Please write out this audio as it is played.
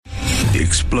The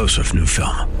explosive new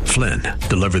film, Flynn,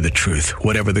 deliver the truth,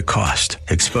 whatever the cost,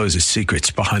 exposes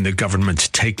secrets behind the government's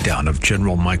takedown of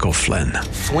General Michael Flynn.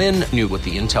 Flynn knew what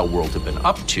the intel world had been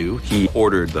up to. He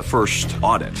ordered the first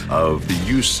audit of the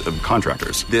use of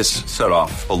contractors. This set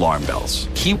off alarm bells.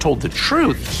 He told the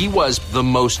truth. He was the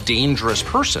most dangerous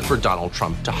person for Donald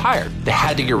Trump to hire. They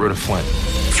had to get rid of Flynn.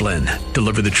 Flynn,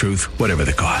 deliver the truth, whatever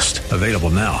the cost. Available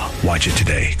now. Watch it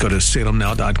today. Go to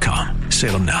salemnow.com.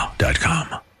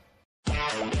 salemnow.com.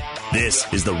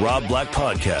 This is the Rob Black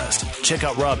Podcast. Check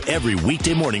out Rob every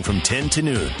weekday morning from 10 to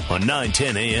noon on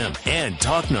 910 a.m. and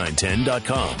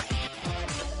talk910.com.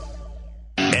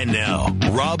 And now,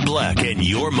 Rob Black and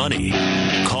your money.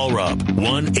 Call Rob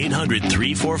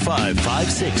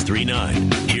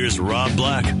 1-800-345-5639. Here's Rob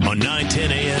Black on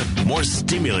 910 a.m. More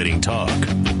stimulating talk.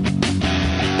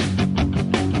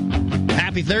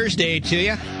 Happy Thursday to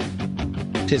you.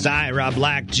 'Tis I, Rob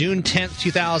Black, June 10th,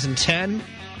 2010.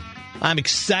 I'm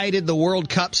excited. The World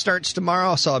Cup starts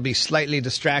tomorrow, so I'll be slightly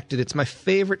distracted. It's my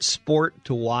favorite sport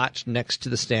to watch next to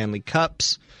the Stanley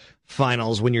Cups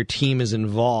finals when your team is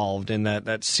involved in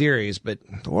that series. But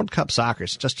the World Cup soccer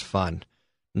is just fun.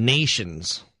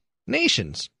 Nations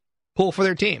pull for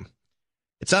their team.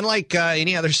 It's unlike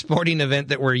any other sporting event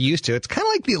that we're used to. It's kind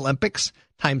of like the Olympics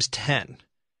times 10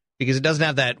 because it doesn't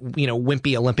have that,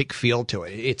 wimpy Olympic feel to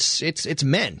it. It's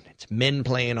men. It's men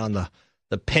playing on the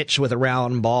pitch with a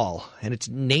round ball, and it's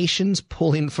nations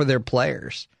pulling for their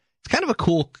players. It's kind of a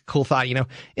cool thought.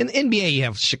 In the NBA, you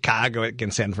have Chicago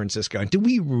against San Francisco. And do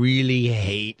we really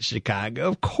hate Chicago?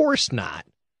 Of course not.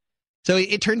 So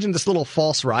it turns into this little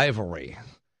false rivalry.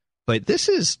 But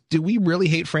do we really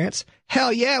hate France?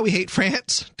 Hell yeah, we hate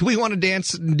France. Do we want to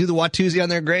dance and do the Watusi on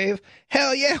their grave?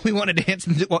 Hell yeah, we want to dance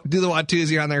and do the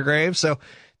Watusi on their grave. So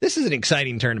this is an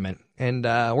exciting tournament. And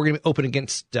we're going to be open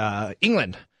against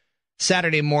England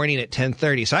Saturday morning at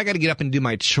 10:30. So I got to get up and do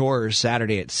my chores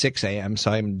Saturday at 6 a.m.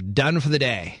 So I'm done for the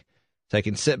day. So I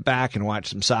can sit back and watch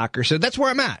some soccer. So that's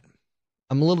where I'm at.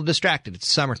 I'm a little distracted. It's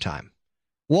summertime.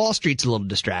 Wall Street's a little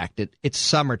distracted. It's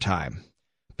summertime.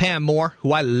 Pam Moore,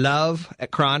 who I love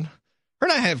at Cron, her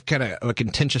and I have kind of a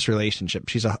contentious relationship.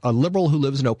 She's a liberal who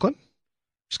lives in Oakland.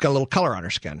 She's got a little color on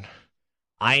her skin.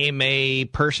 I am a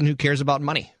person who cares about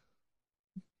money.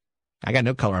 I got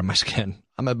no color on my skin.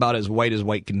 I'm about as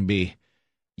white can be.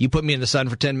 You put me in the sun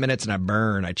for 10 minutes and I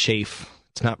burn, I chafe.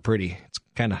 It's not pretty. It's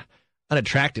kind of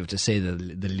unattractive to say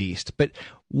the least. But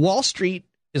Wall Street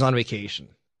is on vacation.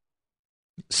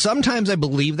 Sometimes I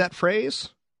believe that phrase.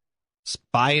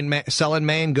 Buy and sell in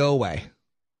May and go away.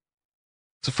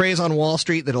 It's a phrase on Wall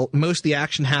Street that most of the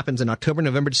action happens in October,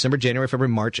 November, December, January,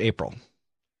 February, March, April.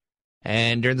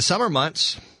 And during the summer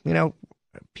months,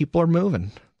 people are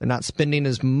moving. They're not spending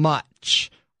as much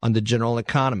on the general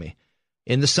economy.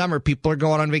 In the summer, people are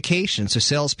going on vacation, so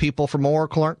salespeople from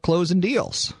Oracle aren't closing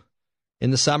deals.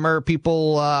 In the summer,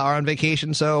 people are on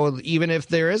vacation, so even if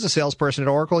there is a salesperson at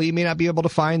Oracle, you may not be able to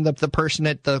find the person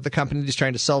at the company he's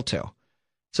trying to sell to.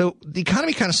 So the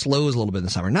economy kind of slows a little bit in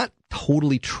the summer. Not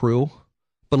totally true,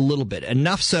 but a little bit.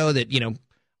 Enough so that,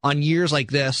 on years like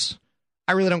this,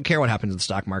 I really don't care what happens in the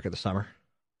stock market this summer.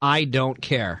 I don't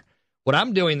care. What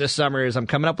I'm doing this summer is I'm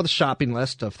coming up with a shopping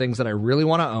list of things that I really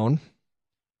want to own.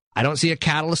 I don't see a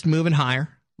catalyst moving higher.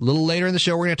 A little later in the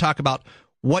show, we're going to talk about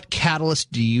what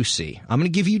catalyst do you see. I'm going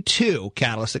to give you 2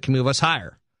 catalysts that can move us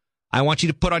higher. I want you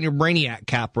to put on your Brainiac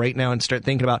cap right now and start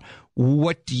thinking about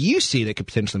what do you see that could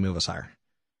potentially move us higher.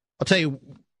 I'll tell you,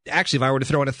 actually, if I were to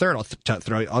throw in a third, I'll go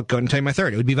ahead and tell you my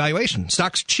third. It would be valuation.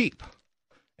 Stock's cheap.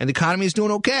 And the economy is doing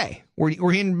okay.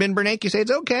 We're hearing Ben Bernanke say it's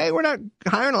okay. We're not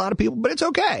hiring a lot of people, but it's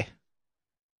okay.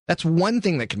 That's one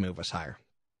thing that can move us higher.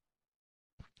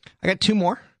 I got 2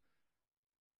 more.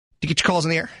 To get your calls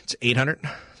in the air, it's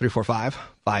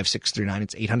 800-345-5639.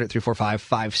 It's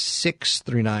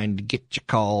 800-345-5639 to get your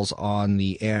calls on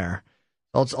the air.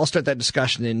 I'll start that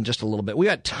discussion in just a little bit. We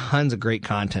got tons of great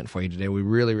content for you today. We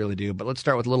really, really do. But let's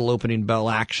start with a little opening bell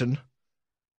action.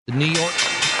 The New York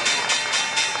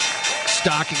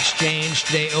Stock Exchange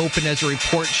today opened as a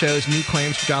report shows new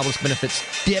claims for jobless benefits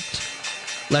dipped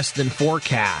less than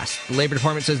forecast. The Labor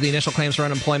Department says the initial claims for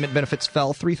unemployment benefits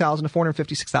fell 3,000 to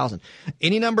 456,000.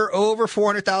 Any number over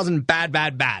 400,000, bad.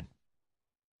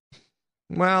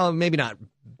 Well, maybe not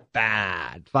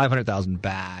bad. 500,000,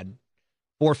 bad.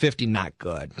 450, not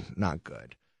good.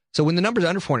 So when the number's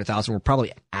under 400,000, we're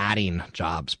probably adding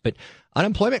jobs. But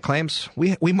unemployment claims,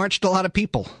 we marched a lot of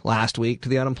people last week to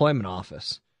the unemployment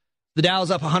office. The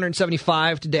Dow's up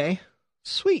 175 today.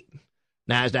 Sweet.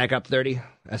 NASDAQ up 30,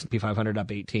 S&P 500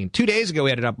 up 18. 2 days ago,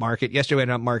 we had an up market. Yesterday, we had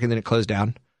an up market, and then it closed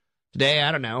down. Today,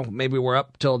 I don't know. Maybe we're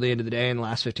up till the end of the day, and the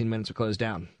last 15 minutes are closed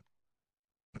down.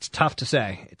 It's tough to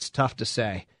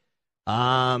say.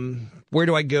 Where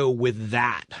do I go with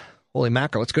that? Holy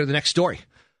mackerel. Let's go to the next story.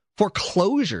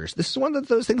 Foreclosures. This is one of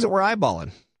those things that we're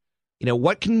eyeballing. You know,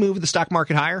 what can move the stock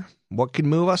market higher? What can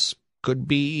move us? Could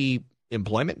be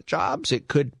employment jobs. It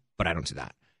could, but I don't see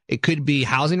that. It could be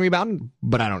housing rebound,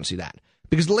 but I don't see that.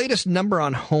 Because the latest number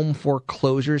on home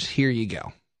foreclosures, here you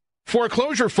go.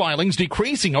 Foreclosure filings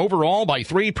decreasing overall by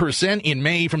 3% in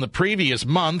May from the previous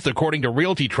month, according to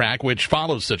Realty Track, which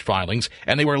follows such filings,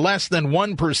 and they were less than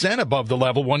 1% above the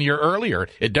level 1 year earlier.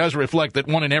 It does reflect that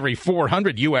 1 in every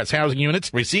 400 U.S. housing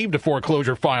units received a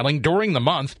foreclosure filing during the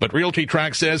month, but Realty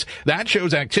Track says that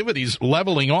shows activities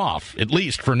leveling off, at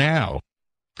least for now.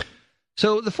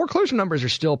 So the foreclosure numbers are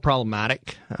still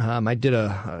problematic. I did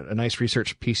a nice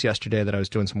research piece yesterday that I was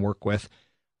doing some work with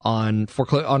on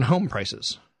home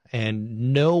prices.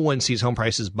 And no one sees home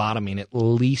prices bottoming at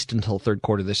least until third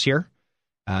quarter this year.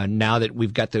 Now that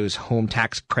we've got those home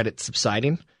tax credits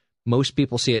subsiding, most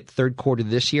people see it third quarter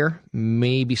this year,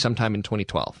 maybe sometime in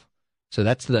 2012. So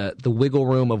that's the wiggle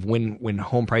room of when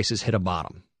home prices hit a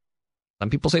bottom. Some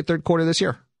people say third quarter this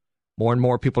year. More and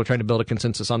more people are trying to build a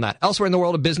consensus on that. Elsewhere in the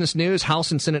world of business news,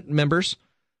 House and Senate members,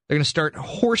 they're going to start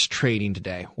horse trading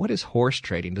today. What is horse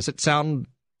trading? Is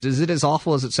it as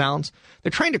awful as it sounds?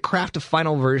 They're trying to craft a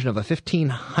final version of a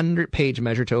 1,500-page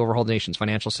measure to overhaul the nation's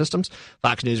financial systems.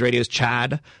 Fox News Radio's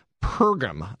Chad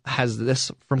Pergram has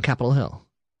this from Capitol Hill.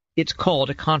 It's called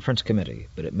a conference committee,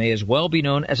 but it may as well be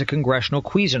known as a congressional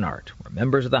Cuisinart, where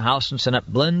members of the House and Senate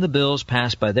blend the bills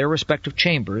passed by their respective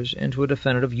chambers into a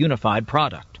definitive unified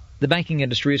product. The banking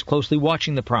industry is closely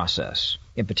watching the process.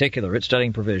 In particular, it's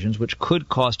studying provisions which could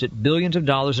cost it billions of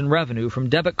dollars in revenue from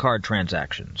debit card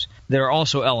transactions. There are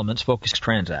also elements focused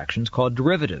transactions called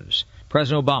derivatives.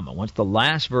 President Obama wants the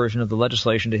last version of the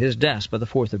legislation to his desk by the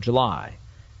 4th of July.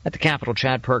 At the Capitol,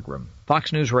 Chad Pergram,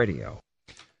 Fox News Radio.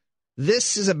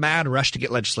 This is a mad rush to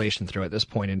get legislation through at this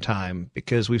point in time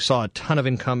because we saw a ton of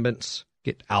incumbents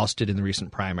get ousted in the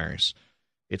recent primaries.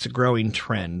 It's a growing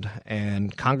trend,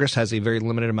 and Congress has a very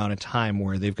limited amount of time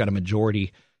where they've got a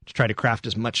majority to try to craft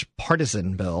as much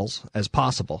partisan bills as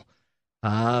possible.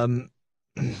 I'm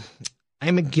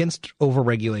against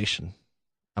overregulation.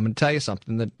 I'm going to tell you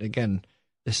something that, again,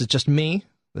 this is just me.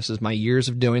 This is my years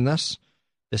of doing this.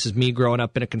 This is me growing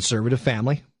up in a conservative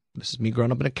family. This is me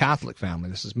growing up in a Catholic family.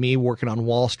 This is me working on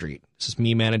Wall Street. This is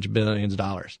me managing billions of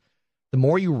dollars. The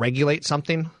more you regulate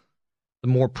something, the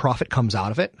more profit comes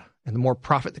out of it. And the more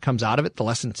profit that comes out of it, the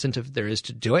less incentive there is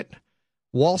to do it.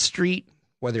 Wall Street,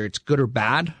 whether it's good or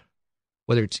bad,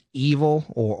 whether it's evil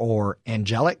or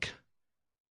angelic,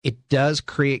 it does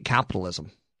create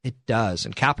capitalism. It does.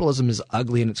 And capitalism is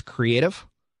ugly and it's creative.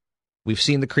 We've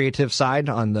seen the creative side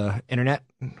on the internet.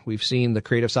 We've seen the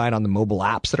creative side on the mobile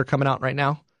apps that are coming out right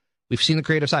now. We've seen the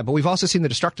creative side, but we've also seen the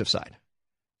destructive side.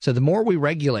 So the more we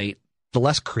regulate, the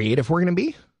less creative we're going to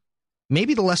be.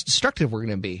 Maybe the less destructive we're going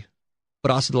to be,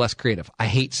 but also the less creative. I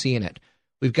hate seeing it.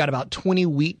 We've got about 20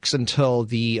 weeks until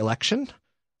the election.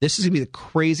 This is going to be the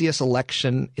craziest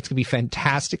election. It's going to be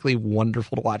fantastically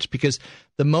wonderful to watch because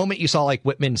the moment you saw like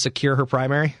Whitman secure her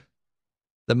primary,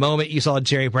 the moment you saw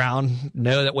Jerry Brown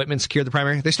know that Whitman secured the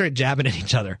primary, they started jabbing at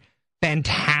each other.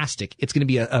 Fantastic. It's going to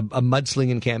be a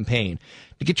mudslinging campaign.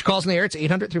 To get your calls in the air, it's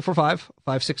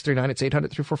 800-345-5639. It's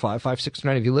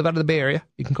 800-345-5639. If you live out of the Bay Area,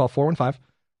 you can call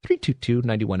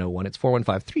 415-322-9101. It's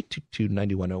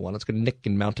 415-322-9101. Let's go to Nick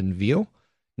in Mountain View.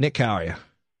 Nick, how are you?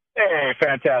 Hey,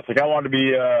 fantastic. I wanted to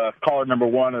be caller number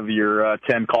one of your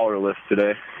 10-caller list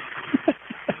today.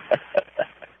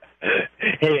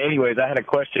 Hey, anyways, I had a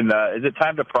question. Is it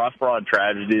time to prosper on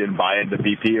tragedy and buy into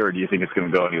BP, or do you think it's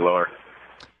going to go any lower?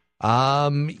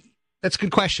 That's a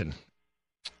good question.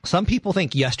 Some people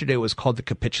think yesterday was called the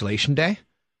capitulation day,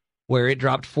 where it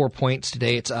dropped 4 points.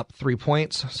 Today it's up 3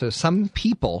 points. So some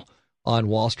people on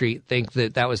Wall Street think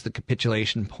that that was the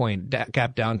capitulation point,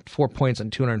 gap down 4 points on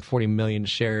 240 million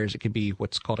shares. It could be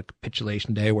what's called a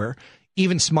capitulation day, where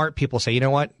even smart people say, you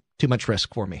know what, too much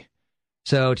risk for me.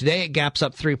 So today it gaps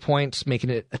up 3 points,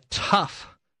 making it tough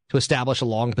to establish a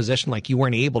long position. Like you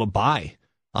weren't able to buy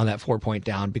on that 4 point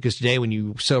down because today when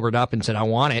you sobered up and said, I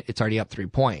want it, it's already up 3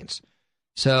 points.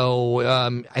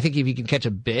 So I think if you can catch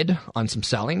a bid on some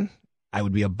selling, I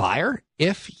would be a buyer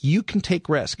if you can take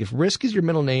risk. If risk is your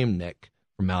middle name, Nick,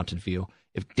 from Mountain View,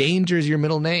 if danger is your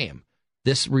middle name,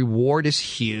 this reward is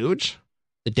huge.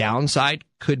 The downside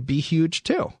could be huge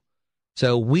too.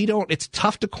 So it's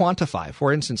tough to quantify.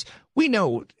 For instance, we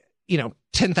know,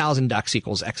 10,000 ducks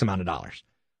equals X amount of dollars.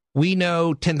 We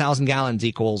know 10,000 gallons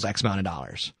equals X amount of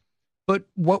dollars. But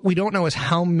what we don't know is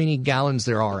how many gallons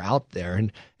there are out there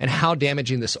and how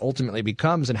damaging this ultimately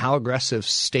becomes and how aggressive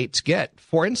states get.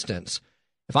 For instance,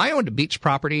 if I owned a beach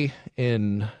property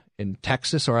in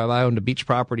Texas, or if I owned a beach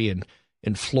property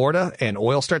in Florida and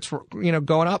oil starts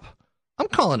going up, I'm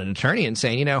calling an attorney and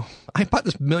saying, I bought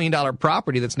this $1 million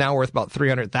property that's now worth about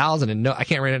 $300,000 and no, I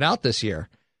can't rent it out this year.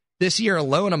 This year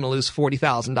alone, I'm going to lose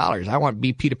 $40,000. I want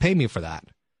BP to pay me for that.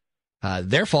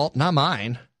 Their fault, not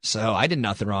mine. So I did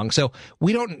nothing wrong. So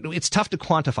it's tough to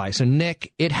quantify. So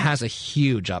Nick, it has a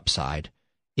huge upside.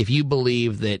 If you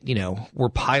believe that, we're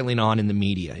piling on in the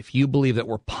media, if you believe that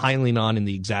we're piling on in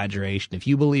the exaggeration, if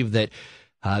you believe that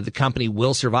the company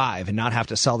will survive and not have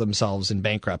to sell themselves in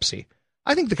bankruptcy,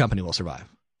 I think the company will survive.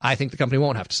 I think the company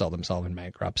won't have to sell themselves in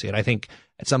bankruptcy. And I think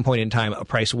at some point in time, a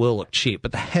price will look cheap.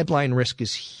 But the headline risk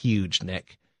is huge,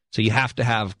 Nick. So you have to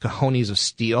have cojones of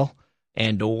steel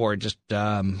and or just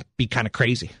be kind of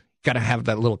crazy. You got to have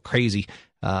that little crazy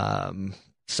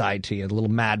side to you, a little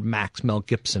Mad Max, Mel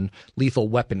Gibson, Lethal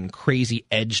Weapon, crazy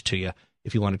edge to you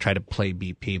if you want to try to play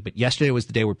BP. But yesterday was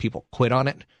the day where people quit on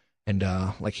it. And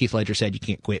like Heath Ledger said, you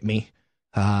can't quit me.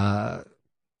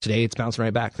 Today it's bouncing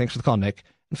right back. Thanks for the call, Nick.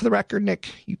 And for the record, Nick,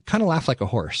 you kind of laugh like a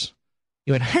horse.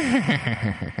 You went,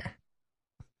 to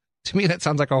me, that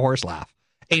sounds like a horse laugh.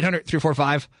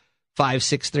 800-345-5639.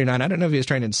 I don't know if he was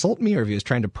trying to insult me or if he was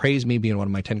trying to praise me being one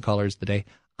of my 10 callers today.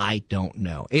 I don't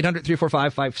know.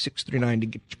 800-345-5639 to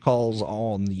get your calls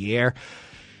on the air.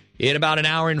 In about an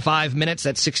hour and 5 minutes,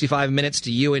 that's 65 minutes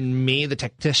to you and me, the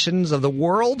technicians of the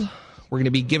world. We're going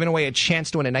to be giving away a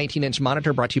chance to win a 19-inch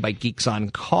monitor brought to you by Geeks on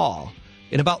Call.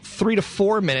 In about 3 to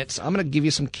 4 minutes, I'm going to give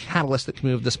you some catalysts that can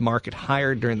move this market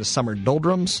higher during the summer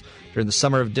doldrums, during the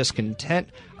summer of discontent.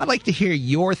 I'd like to hear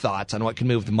your thoughts on what can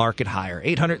move the market higher.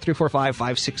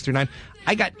 800-345-5639.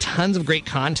 I got tons of great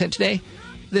content today.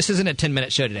 This isn't a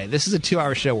 10-minute show today. This is a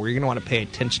 2-hour show where you're going to want to pay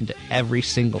attention to every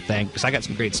single thing because I got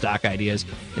some great stock ideas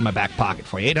in my back pocket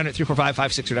for you.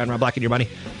 800-345-5639. Rob Black and your money.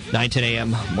 9-10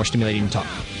 a.m. More stimulating talk.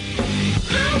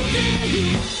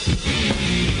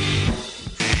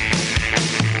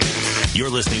 You're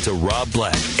listening to Rob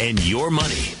Black and Your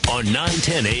Money on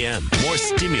 910 a.m. More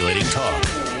stimulating talk.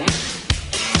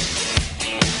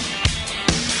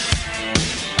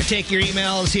 I take your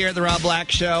emails here at the Rob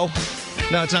Black Show.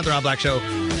 No, it's not the Rob Black Show.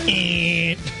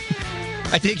 I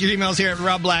take your emails here at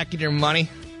Rob Black and Your Money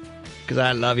because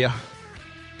I love you.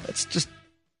 Let's just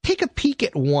take a peek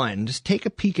at one. Just take a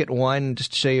peek at one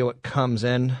just to show you what comes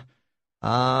in.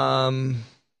 From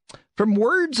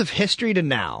words of history to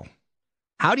now.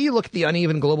 How do you look at the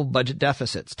uneven global budget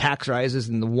deficits, tax rises,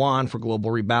 and the yuan for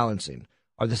global rebalancing?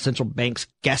 Are the central banks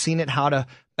guessing at how to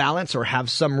balance or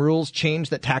have some rules change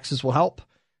that taxes will help?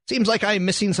 Seems like I'm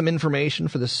missing some information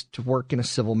for this to work in a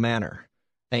civil manner.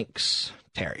 Thanks,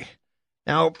 Terry.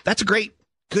 Now, that's a great,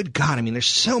 good God, I mean, there's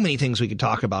so many things we could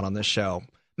talk about on this show.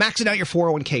 Maxing out your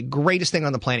 401k, greatest thing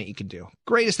on the planet you could do.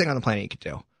 Greatest thing on the planet you could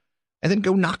do. And then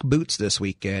go knock boots this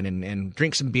weekend and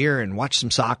drink some beer and watch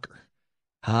some soccer.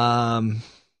 Or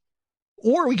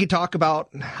we could talk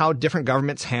about how different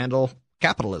governments handle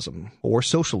capitalism or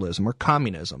socialism or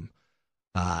communism,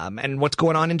 and what's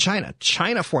going on in China.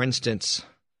 China, for instance,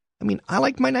 I mean, I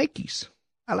like my Nikes.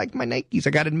 I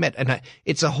got to admit. And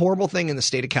it's a horrible thing in the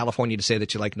state of California to say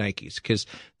that you like Nikes because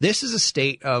this is a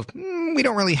state of we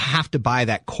don't really have to buy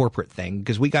that corporate thing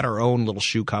because we got our own little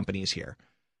shoe companies here.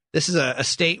 This is a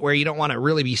state where you don't want to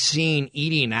really be seen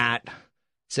eating at,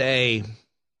 say,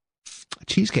 a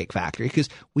Cheesecake Factory because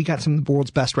we got some of the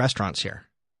world's best restaurants here.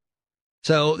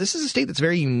 So this is a state that's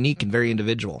very unique and very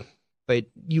individual. But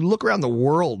you look around the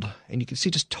world and you can see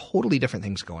just totally different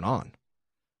things going on.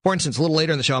 For instance, a little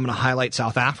later in the show, I'm going to highlight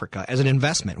South Africa as an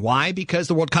investment. Why? Because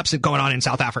the World Cup's going on in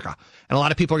South Africa. And a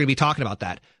lot of people are going to be talking about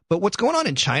that. But what's going on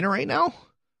in China right now?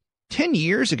 10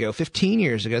 years ago, 15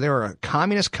 years ago, they were a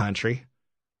communist country.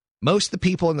 Most of the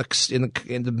people most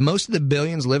of the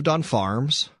billions lived on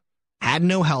farms, had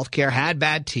no health care, had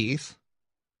bad teeth.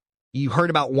 You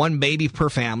heard about one baby per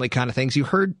family kind of things. You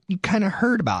kind of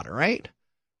heard about it, right?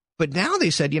 But now they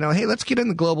said, hey, let's get in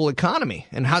the global economy.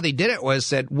 And how they did it was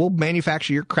said, we'll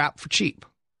manufacture your crap for cheap.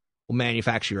 We'll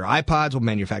manufacture your iPods. We'll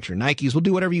manufacture your Nikes. We'll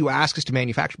do whatever you ask us to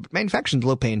manufacture. But manufacturing is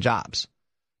low-paying jobs.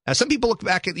 Now, some people look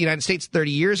back at the United States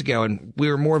 30 years ago, and we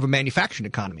were more of a manufacturing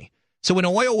economy. So when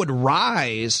oil would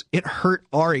rise, it hurt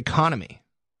our economy.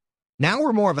 Now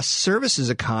we're more of a services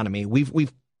economy.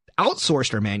 We've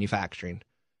outsourced our manufacturing.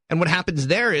 And what happens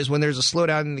there is when there's a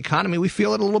slowdown in the economy, we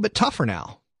feel it a little bit tougher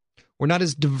now. We're not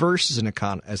as diverse as an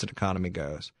economy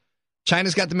goes.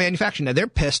 China's got the manufacturing. Now, they're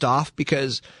pissed off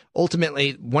because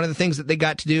ultimately one of the things that they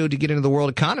got to do to get into the world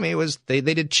economy was they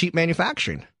did cheap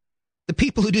manufacturing. The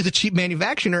people who do the cheap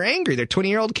manufacturing are angry. They're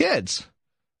 20-year-old kids.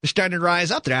 They're starting to rise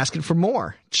up. They're asking for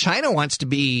more. China wants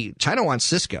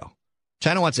Cisco.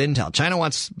 China wants Intel. China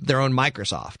wants their own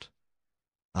Microsoft.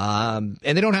 And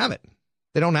they don't have it.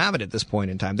 They don't have it at this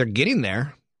point in time. They're getting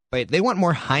there, but they want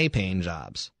more high-paying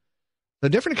jobs. So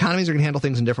different economies are going to handle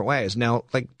things in different ways. Now,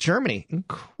 like Germany,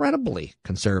 incredibly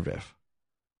conservative.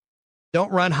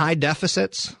 Don't run high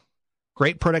deficits.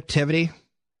 Great productivity.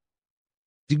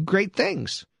 Do great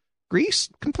things. Greece,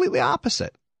 completely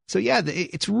opposite. So, yeah,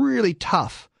 it's really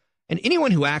tough. And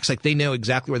anyone who acts like they know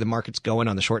exactly where the market's going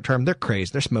on the short term, they're crazy.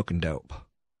 They're smoking dope.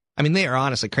 I mean, they are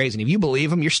honestly crazy. And if you believe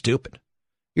them, you're stupid.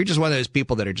 You're just one of those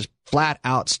people that are just flat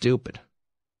out stupid.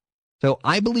 So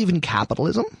I believe in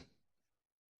capitalism.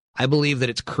 I believe that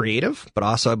it's creative, but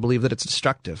also I believe that it's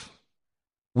destructive.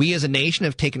 We as a nation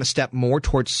have taken a step more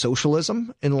towards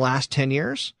socialism in the last 10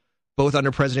 years, both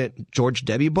under President George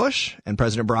W. Bush and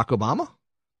President Barack Obama.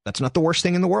 That's not the worst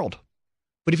thing in the world.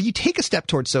 But if you take a step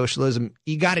towards socialism,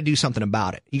 you got to do something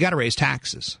about it. You got to raise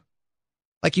taxes.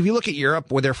 Like if you look at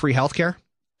Europe with their free healthcare,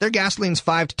 their gasoline's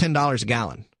 $5 to $10 a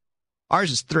gallon. Ours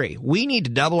is $3. We need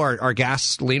to double our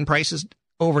gasoline prices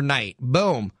overnight.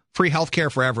 Boom. Free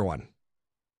healthcare for everyone.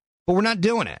 But we're not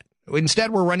doing it. Instead,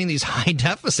 we're running these high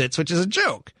deficits, which is a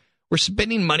joke. We're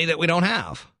spending money that we don't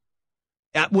have.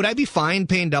 Would I be fine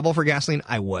paying double for gasoline?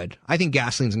 I would. I think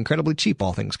gasoline's incredibly cheap,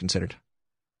 all things considered.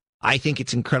 I think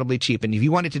it's incredibly cheap. And if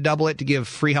you wanted to double it to give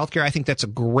free healthcare, I think that's a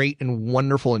great and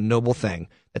wonderful and noble thing.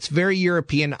 That's very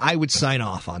European. I would sign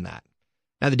off on that.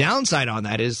 Now, the downside on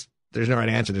that is there's no right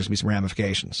answer. There's going to be some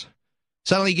ramifications.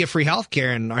 Suddenly you get free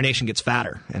healthcare and our nation gets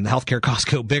fatter and the healthcare costs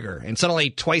go bigger. And suddenly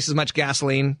twice as much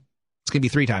gasoline, it's going to be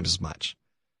 3 times as much.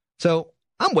 So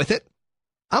I'm with it.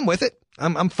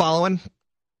 I'm following.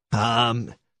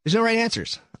 There's no right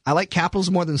answers. I like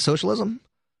capitalism more than socialism.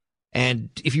 And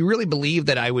if you really believe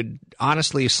that I would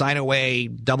honestly sign away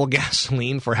double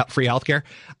gasoline for free healthcare,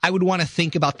 I would want to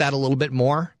think about that a little bit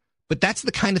more. But that's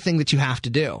the kind of thing that you have to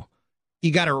do.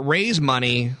 You got to raise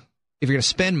money. If you're going to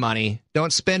spend money,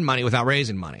 don't spend money without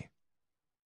raising money.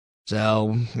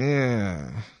 So,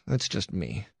 yeah, that's just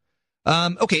me.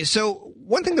 Okay, so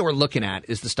one thing that we're looking at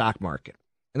is the stock market.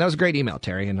 And that was a great email,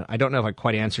 Terry, and I don't know if I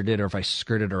quite answered it or if I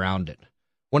skirted around it.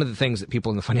 One of the things that people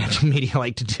in the financial media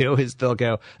like to do is they'll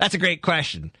go, that's a great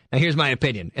question. Now, here's my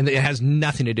opinion. And it has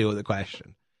nothing to do with the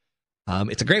question.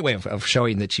 It's a great way of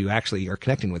showing that you actually are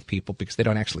connecting with people because they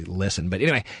don't actually listen. But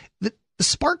anyway, the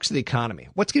sparks of the economy.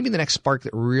 What's going to be the next spark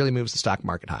that really moves the stock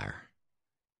market higher?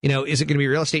 You know, is it going to be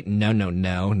real estate? No. Is it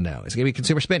going to be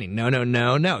consumer spending? No,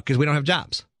 because we don't have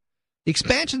jobs. The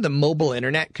expansion of the mobile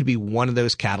internet could be one of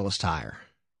those catalysts higher.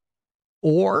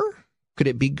 Or could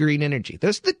it be green energy?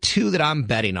 Those are the two that I'm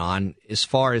betting on as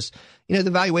far as, you know,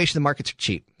 the valuation of the markets are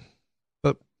cheap.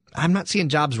 But I'm not seeing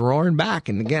jobs roaring back.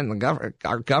 And again,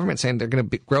 our government's saying they're going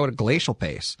to grow at a glacial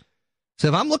pace. So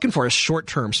if I'm looking for a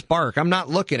short-term spark, I'm not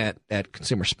looking at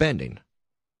consumer spending.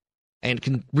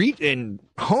 And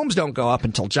homes don't go up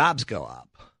until jobs go up.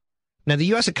 Now, the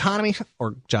U.S. economy,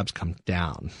 or jobs come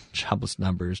down. Jobless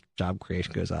numbers, job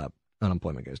creation goes up.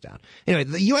 Unemployment goes down. Anyway,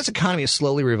 the U.S. economy is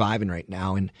slowly reviving right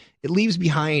now, and it leaves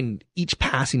behind each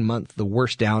passing month the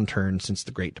worst downturn since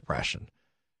the Great Depression.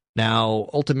 Now,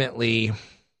 ultimately,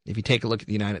 if you take a look at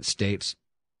the United States,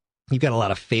 you've got a lot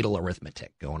of fatal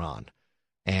arithmetic going on,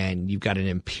 and you've got an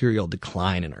imperial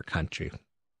decline in our country.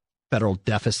 Federal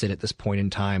deficit at this point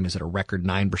in time is at a record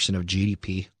 9% of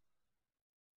GDP.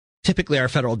 Typically, our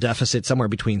federal deficit somewhere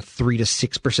between 3 to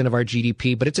 6% of our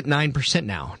GDP, but it's at 9%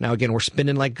 now. Now, again, we're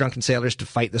spending like drunken sailors to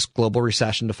fight this global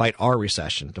recession, to fight our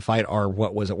recession, to fight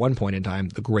what was at one point in time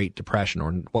the Great Depression,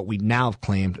 or what we now have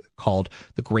called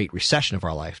the Great Recession of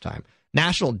our lifetime.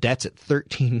 National debt's at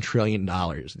 $13 trillion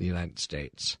in the United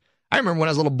States. I remember when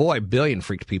I was a little boy, billion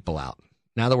freaked people out.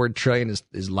 Now the word trillion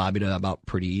is lobbied about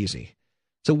pretty easy.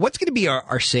 So what's going to be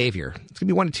our savior? It's going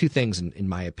to be one of two things, in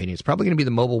my opinion. It's probably going to be the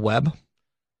mobile web,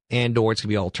 and/or it's going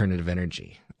to be alternative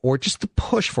energy, or just the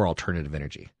push for alternative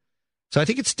energy. So I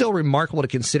think it's still remarkable to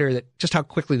consider that just how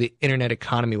quickly the internet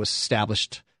economy was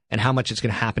established and how much it's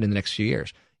going to happen in the next few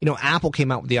years. You know, Apple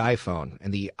came out with the iPhone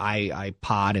and the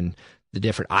iPod and the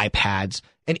different iPads,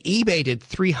 and eBay did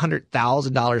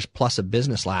 $300,000 plus of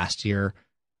business last year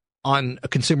on a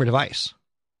consumer device.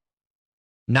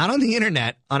 Not on the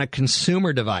internet, on a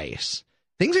consumer device.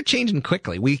 Things are changing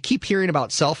quickly. We keep hearing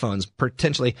about cell phones.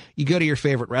 Potentially, you go to your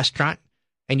favorite restaurant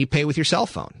and you pay with your cell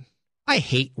phone. I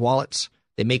hate wallets.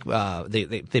 They make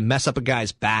they mess up a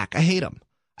guy's back. I hate them.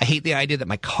 I hate the idea that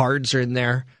my cards are in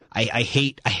there. I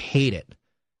hate it.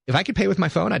 If I could pay with my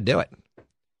phone, I'd do it.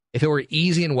 If it were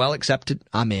easy and well accepted,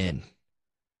 I'm in.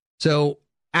 So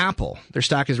Apple, their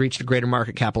stock has reached a greater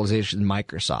market capitalization than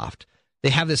Microsoft. They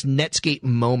have this Netscape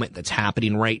moment that's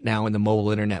happening right now in the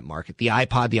mobile internet market. The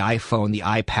iPod, the iPhone, the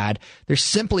iPad, they're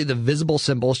simply the visible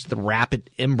symbols to the rapid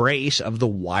embrace of the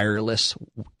wireless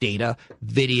data,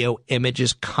 video,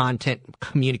 images, content,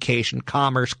 communication,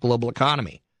 commerce, global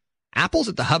economy. Apple's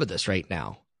at the hub of this right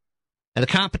now. And the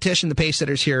competition, the pace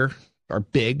setters here are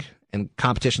big, and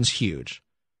competition's huge.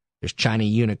 There's China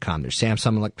Unicom, there's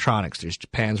Samsung Electronics, there's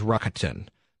Japan's Rakuten.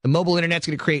 The mobile internet's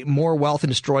going to create more wealth and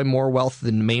destroy more wealth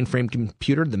than the mainframe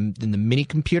computer, than the mini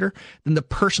computer, than the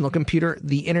personal computer,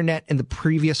 the internet, and the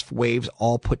previous waves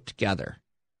all put together.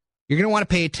 You're going to want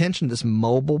to pay attention to this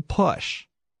mobile push.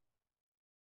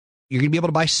 You're going to be able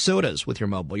to buy sodas with your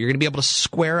mobile. You're going to be able to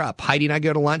square up. Heidi and I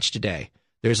go to lunch today.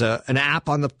 There's an app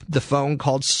on the phone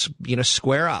called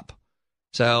Square Up.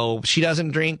 So she doesn't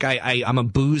drink. I'm a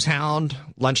booze hound.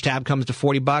 Lunch tab comes to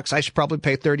 $40. I should probably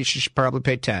pay $30. She should probably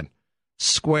pay $10.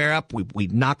 Square Up. We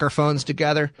knock our phones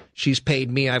together. She's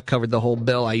paid me. I've covered the whole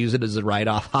bill. I use it as a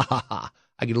write-off. Ha, ha, ha.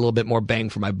 I get a little bit more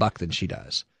bang for my buck than she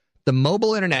does. The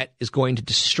mobile internet is going to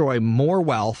destroy more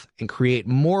wealth and create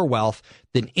more wealth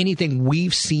than anything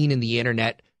we've seen in the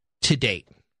internet to date.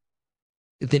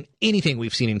 Than anything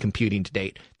we've seen in computing to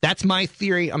date. That's my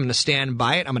theory. I'm going to stand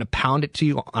by it. I'm going to pound it to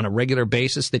you on a regular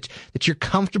basis that you're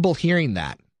comfortable hearing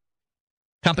that.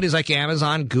 Companies like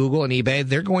Amazon, Google, and eBay,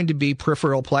 they're going to be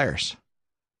peripheral players.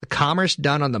 The commerce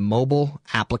done on the mobile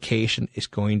application is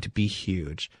going to be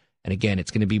huge. And again,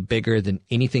 it's going to be bigger than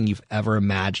anything you've ever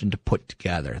imagined to put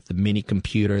together. The mini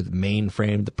computer, the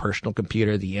mainframe, the personal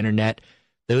computer, the internet,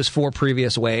 those 4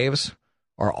 previous waves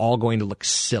are all going to look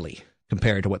silly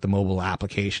compared to what the mobile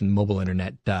application, mobile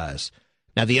internet does.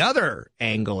 Now, the other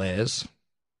angle is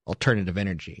alternative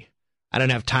energy. I don't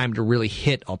have time to really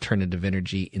hit alternative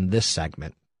energy in this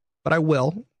segment, but I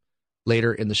will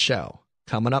later in the show.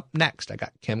 Coming up next, I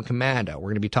got Kim Komando. We're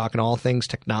going to be talking all things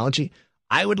technology.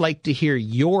 I would like to hear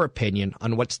your opinion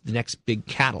on what's the next big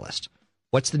catalyst.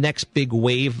 What's the next big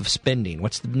wave of spending?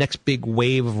 What's the next big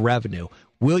wave of revenue?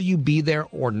 Will you be there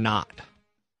or not?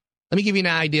 Let me give you an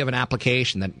idea of an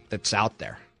application that's out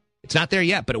there. It's not there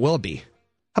yet, but it will be.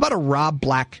 How about a Rob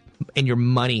Black and Your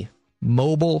Money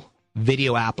mobile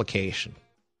video application?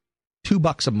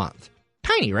 $2 a month.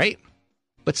 Tiny, right?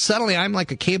 But suddenly I'm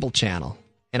like a cable channel,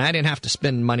 and I didn't have to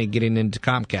spend money getting into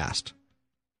Comcast.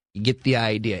 You get the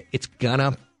idea. It's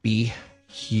gonna be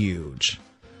huge.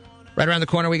 Right around the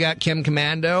corner, we got Kim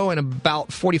Komando. In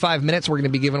about 45 minutes, we're going to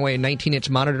be giving away a 19-inch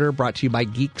monitor brought to you by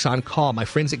Geeks On Call. My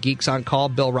friends at Geeks On Call,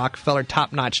 Bill Rockefeller,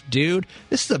 top-notch dude.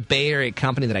 This is a Bay Area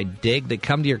company that I dig. They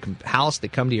come to your house, they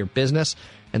come to your business,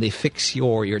 and they fix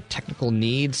your technical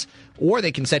needs, or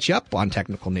they can set you up on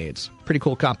technical needs. Pretty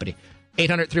cool company.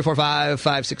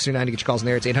 800-345-5639 to get your calls in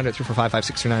there. It's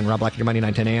 800-345-5639. Rob Black, Your Money,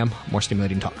 9:10 a.m. More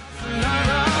stimulating talk.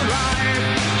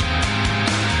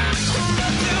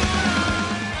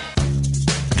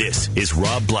 This is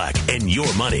Rob Black and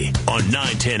Your Money on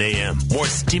 910 a.m. More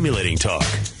stimulating talk.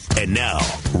 And now,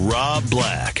 Rob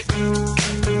Black.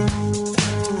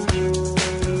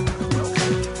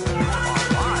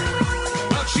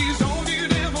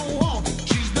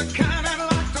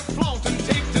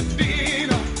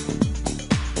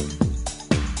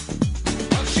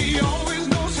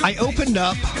 I opened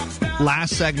up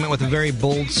last segment with a very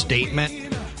bold statement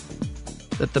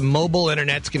that the mobile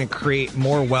internet's going to create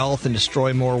more wealth and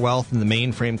destroy more wealth than the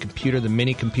mainframe computer, the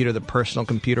mini computer, the personal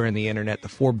computer, and the internet, the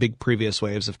 4 big previous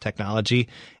waves of technology.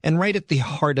 And right at the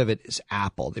heart of it is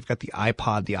Apple. They've got the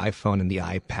iPod, the iPhone, and the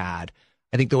iPad.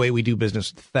 I think the way we do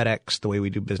business with FedEx, the way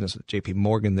we do business with JP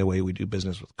Morgan, the way we do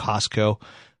business with Costco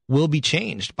will be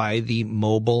changed by the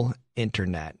mobile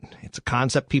internet. It's a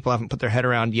concept people haven't put their head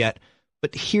around yet.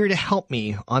 But here to help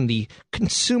me on the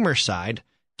consumer side,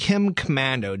 Kim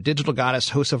Komando, digital goddess,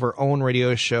 host of her own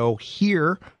radio show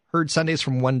here, heard Sundays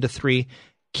from 1 to 3.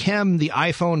 Kim, the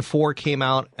iPhone 4 came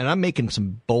out, and I'm making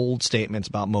some bold statements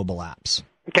about mobile apps.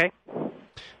 Okay.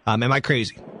 Am I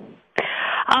crazy?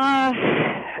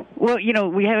 Well,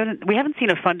 we haven't seen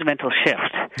a fundamental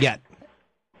shift yet.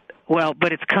 Well,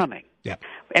 but it's coming. Yeah.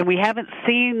 And we haven't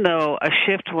seen, though, a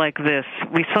shift like this.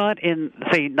 We saw it in,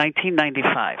 say,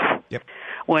 1995. Yep.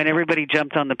 When everybody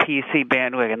jumped on the PC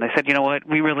bandwagon. They said, you know what,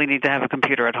 we really need to have a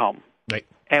computer at home. Right.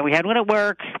 And we had one at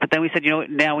work, but then we said, you know what,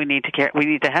 now we need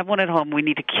to have one at home. We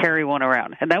need to carry one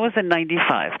around. And that was in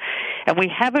 95. And we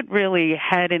haven't really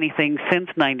had anything since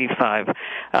 95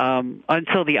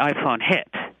 until the iPhone hit.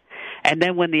 And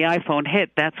then when the iPhone hit,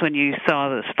 that's when you saw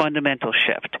this fundamental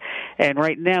shift. And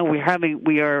right now we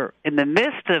are in the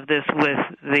midst of this with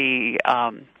the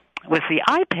the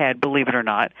iPad, believe it or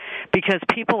not, because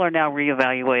people are now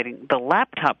reevaluating the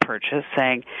laptop purchase,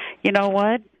 saying, you know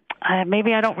what,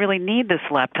 maybe I don't really need this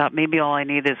laptop. Maybe all I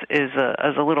need is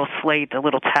a little slate, a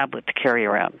little tablet to carry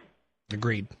around.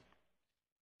 Agreed.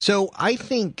 So I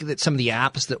think that some of the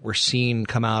apps that we're seeing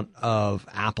come out of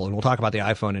Apple, and we'll talk about the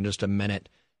iPhone in just a minute,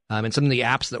 and some of the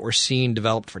apps that we're seeing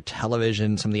developed for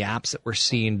television, some of the apps that we're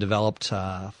seeing developed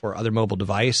for other mobile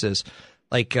devices,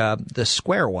 like the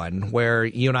Square one, where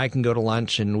you and I can go to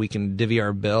lunch and we can divvy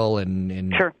our bill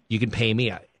and Sure. You can pay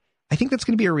me. I think that's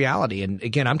going to be a reality. And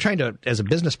again, I'm trying to, as a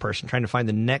business person, trying to find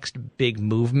the next big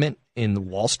movement in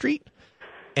Wall Street.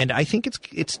 And I think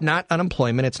it's not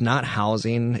unemployment. It's not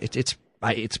housing. It's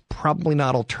probably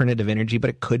not alternative energy, but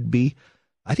it could be.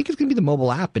 I think it's going to be the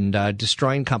mobile app and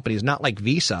destroying companies, not like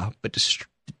Visa, but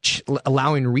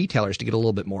allowing retailers to get a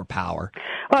little bit more power.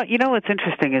 Well, you know what's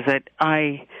interesting is that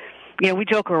we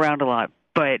joke around a lot,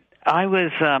 but I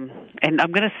was, and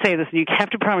I'm going to say this, and you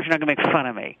have to promise you're not going to make fun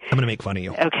of me. I'm going to make fun of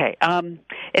you. Okay.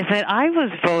 Is that I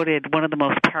was voted one of the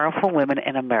most powerful women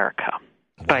in America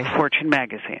by Fortune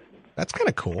magazine. That's kind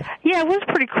of cool. Yeah, it was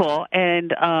pretty cool.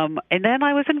 And then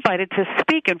I was invited to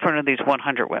speak in front of these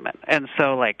 100 women. And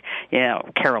so,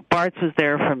 Carol Bartz was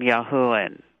there from Yahoo,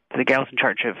 and the gals in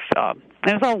charge of,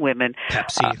 it was all women.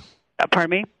 Pepsi. Pardon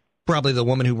me? Probably the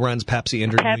woman who runs Pepsi.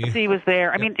 Pepsi was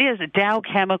there. I mean, it is a Dow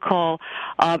Chemical.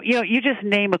 You just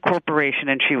name a corporation,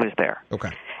 and she was there.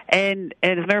 Okay. And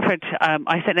as a matter of fact,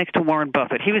 I sat next to Warren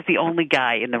Buffett. He was the only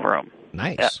guy in the room.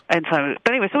 Nice. But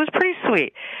anyway, so it was pretty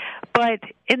sweet. But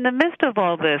in the midst of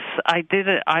all this, I did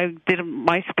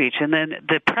my speech, and then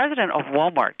the president of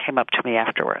Walmart came up to me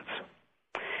afterwards.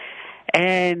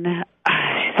 And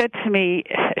she said to me,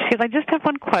 I just have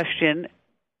one question.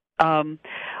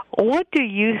 What do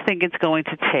you think it's going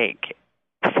to take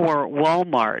for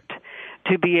Walmart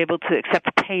to be able to accept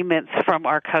payments from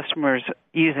our customers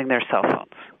using their cell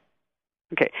phones?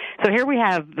 Okay, so here we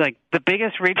have the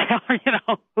biggest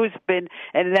retailer, who's been,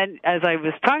 and then as I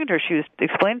was talking to her, she was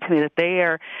explaining to me that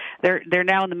they're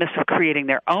now in the midst of creating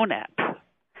their own app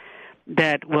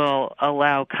that will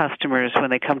allow customers when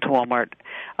they come to Walmart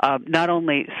not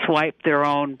only swipe their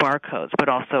own barcodes but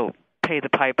also pay the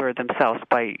piper themselves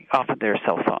off of their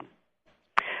cell phone,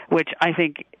 which I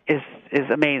think is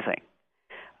amazing.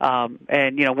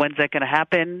 And when's that going to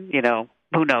happen?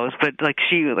 Who knows? But like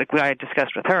I had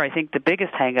discussed with her, I think the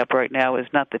biggest hang-up right now is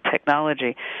not the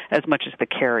technology as much as the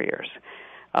carriers.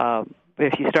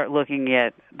 If you start looking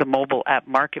at the mobile app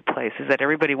marketplace, is that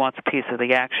everybody wants a piece of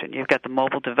the action. You've got the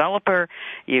mobile developer,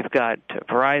 you've got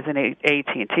Verizon,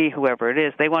 AT&T, whoever it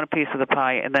is. They want a piece of the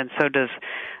pie, and then so does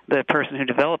the person who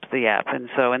develops the app. And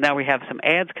now we have some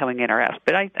ads coming in our apps.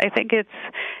 But I think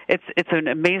it's an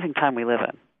amazing time we live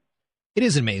in. It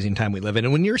is an amazing time we live in.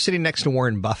 And when you're sitting next to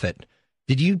Warren Buffett,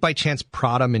 did you by chance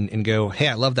prod him and go, hey,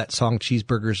 I love that song,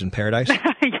 Cheeseburgers in Paradise?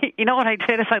 You know what I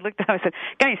did is I looked at him and I said,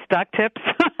 got any stock tips?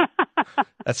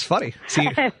 That's funny. See,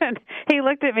 and he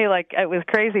looked at me like it was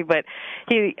crazy, but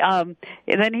and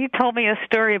then he told me a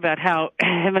story about how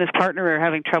him and his partner are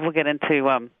having trouble getting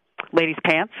into ladies'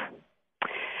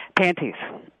 panties.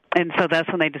 And so that's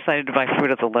when they decided to buy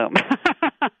Fruit of the Loom.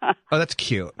 Oh, that's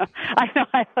cute. I know.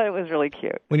 I thought it was really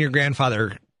cute. When your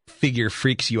grandfather figure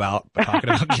freaks you out by talking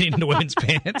about getting into women's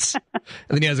pants, and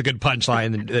then he has a good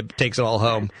punchline that takes it all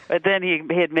home. But then he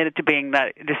admitted to being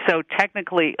just so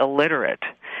technically illiterate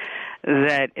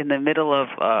that in the middle of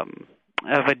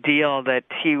a deal that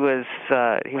he was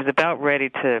about ready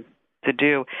to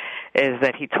do, is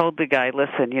that he told the guy,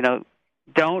 listen,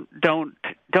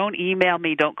 don't email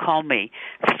me, don't call me,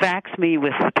 fax me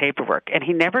with the paperwork. And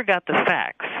he never got the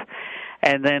fax.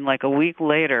 And then like a week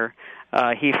later,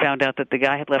 he found out that the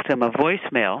guy had left him a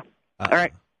voicemail, all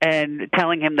right, and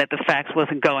telling him that the fax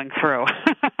wasn't going through.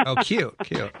 Oh, cute.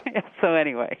 So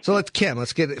anyway. So let's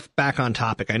get back on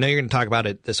topic. I know you're going to talk about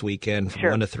it this weekend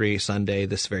from 1 to 3 Sunday,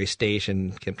 this very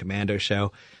station, Kim Komando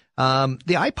show. The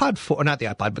iPod 4, not the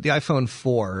iPod, but the iPhone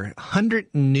 4, 100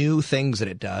 new things that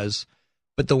it does.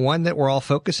 But the one that we're all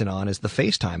focusing on is the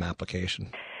FaceTime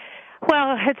application.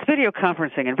 Well, it's video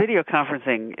conferencing, and video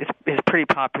conferencing is pretty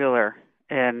popular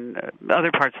in other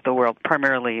parts of the world,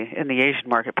 primarily in the Asian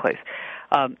marketplace.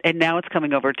 And now it's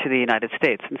coming over to the United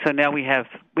States. And so now we have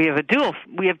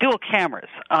dual cameras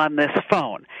on this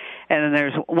phone. And then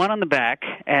there's one on the back,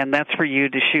 and that's for you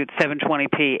to shoot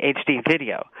 720p HD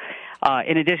video.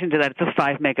 In addition to that, it's a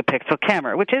 5-megapixel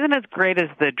camera, which isn't as great as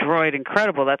the Droid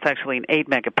Incredible. That's actually an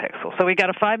 8-megapixel. So we got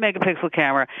a 5-megapixel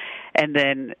camera and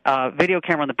then video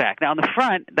camera on the back. Now, on the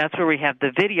front, that's where we have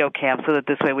the video cam so that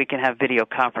this way we can have video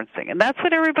conferencing. And that's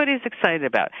what everybody's excited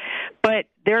about. But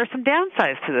there are some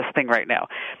downsides to this thing right now.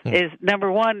 Is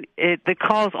number one, the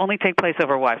calls only take place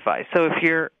over Wi-Fi. So if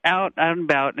you're out and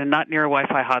about and not near a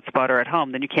Wi-Fi hotspot or at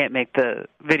home, then you can't make the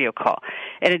video call.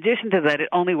 In addition to that, it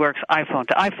only works iPhone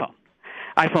to iPhone.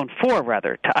 iPhone 4,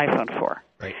 rather, to iPhone 4.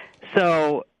 Right.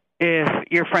 So if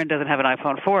your friend doesn't have an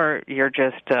iPhone 4, you're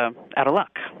just out of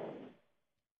luck.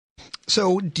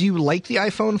 So do you like the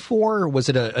iPhone 4? Was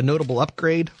it a notable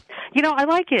upgrade? I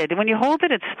like it. When you hold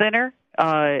it, it's thinner.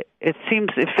 It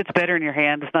fits better in your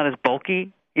hand. It's not as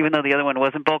bulky, even though the other one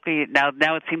wasn't bulky. Now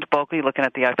it seems bulky looking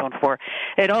at the iPhone 4.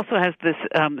 It also has this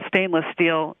stainless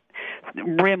steel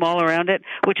rim all around it,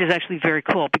 which is actually very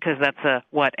cool because that's an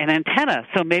antenna.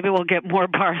 So maybe we'll get more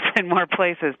bars in more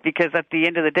places because at the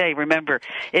end of the day, remember,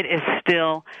 it is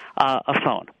still a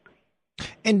phone.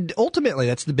 And ultimately,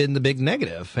 that's been the big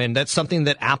negative. And that's something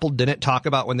that Apple didn't talk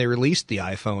about when they released the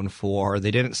iPhone 4. They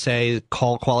didn't say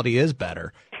call quality is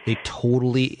better. They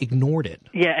totally ignored it.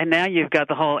 Yeah, and now you've got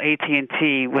the whole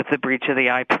AT&T with the breach of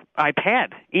the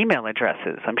iPad email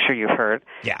addresses. I'm sure you've heard.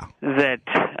 Yeah. That,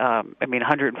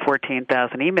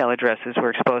 114,000 email addresses were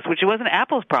exposed, which wasn't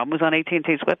Apple's problem. It was on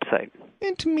AT&T's website.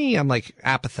 And to me, I'm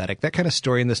apathetic. That kind of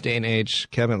story in this day and age,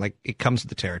 Kevin, it comes with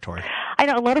the territory. I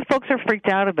know a lot of folks are freaked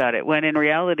out about it when in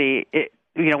reality,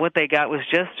 what they got was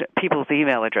just people's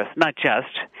email address. Not just,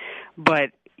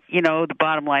 but the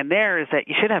bottom line there is that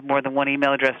you should have more than one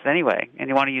email address anyway, and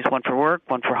you want to use one for work,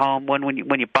 one for home, one when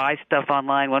you buy stuff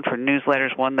online, one for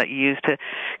newsletters, one that you use because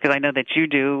I know that you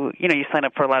do. You sign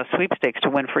up for a lot of sweepstakes to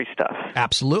win free stuff.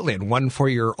 Absolutely, and one for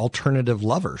your alternative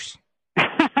lovers.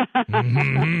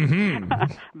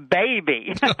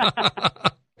 Baby.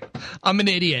 I'm an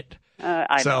idiot.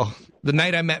 I know. The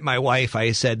night I met my wife,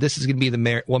 I said, this is going to be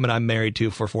the woman I'm married to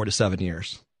for 4 to 7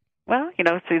 years. Well,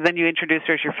 so then you introduce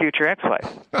her as your future ex-wife.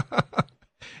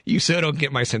 You so don't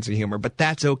get my sense of humor, but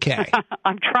that's okay.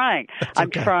 I'm trying.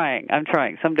 I'm trying.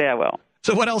 Someday I will.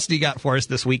 So what else do you got for us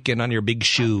this weekend on your big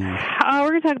shoe? We're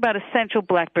going to talk about essential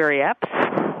BlackBerry apps.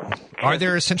 Are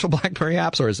there essential BlackBerry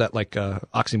apps, or is that like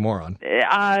oxymoron?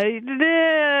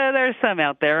 There's some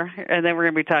out there. And then we're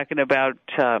going to be talking about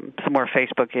some more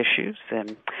Facebook issues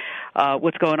and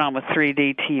what's going on with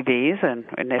 3D TVs and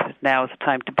if now is the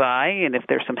time to buy and if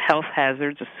there's some health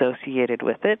hazards associated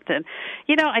with it. And,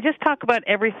 I just talk about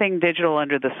everything digital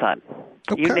under the sun.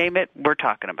 Okay. You name it, we're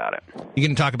talking about it. You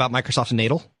going to talk about Microsoft's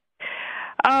Natal?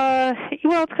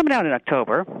 Well, it's coming out in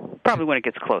October, probably when it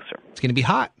gets closer. It's going to be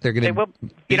hot. They're going to.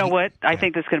 You know what? I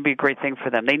think this is going to be a great thing for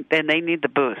them. They need the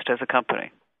boost as a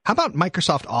company. How about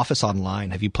Microsoft Office Online?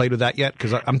 Have you played with that yet?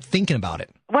 Because I'm thinking about it.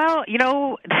 Well,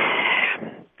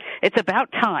 it's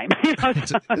about time.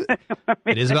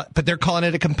 It is about, but they're calling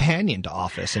it a companion to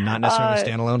Office and not necessarily a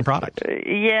standalone product.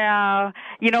 Yeah.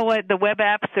 You know what? The web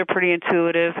apps, they're pretty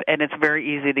intuitive, and it's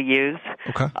very easy to use.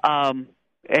 Okay.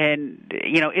 And,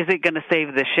 is it going to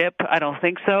save the ship? I don't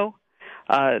think so.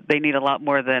 They need a lot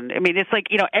more than, it's like,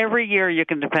 every year you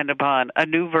can depend upon a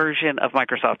new version of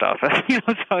Microsoft Office,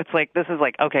 so it's like, this is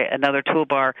like, okay, another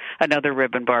toolbar, another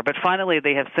ribbon bar, but finally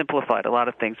they have simplified a lot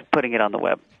of things, putting it on the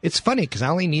web. It's funny because I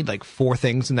only need 4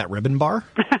 things in that ribbon bar.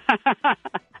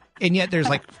 And yet there's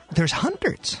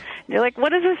hundreds. You're like, what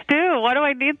does this do? Why do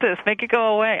I need this? Make it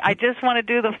go away. I just want to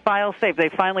do the file save. They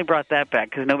finally brought that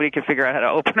back because nobody could figure out how to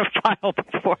open a file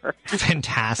before.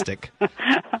 Fantastic.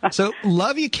 So,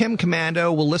 love you, Kim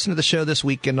Komando. We'll listen to the show this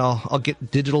week, and I'll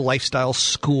get digital lifestyle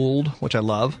schooled, which I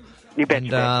love. You bet.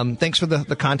 And thanks for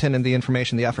the content and the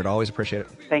information, the effort. I always appreciate it.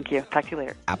 Thank you. Talk to you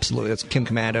later. Absolutely. That's Kim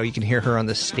Komando. You can hear her on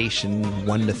the station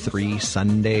 1 to 3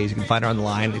 Sundays. You can find her on the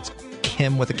line. It's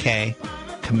Kim with a K.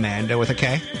 Komando with a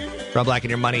K. Rob Black and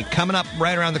Your Money. Coming up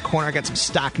right around the corner, I got some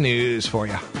stock news for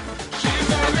you.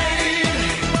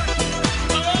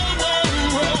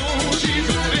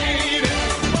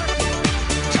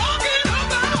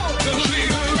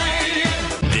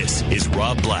 This is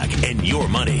Rob Black and Your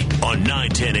Money on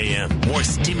 910 a.m. More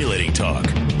stimulating talk.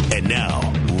 And now,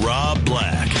 Rob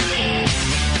Black.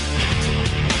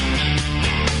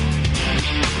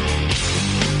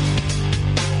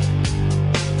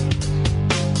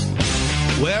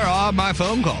 Where are my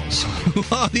phone calls? Who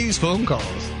are these phone calls?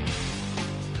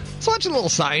 I was watching a little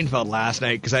Seinfeld last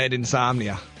night because I had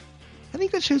insomnia. I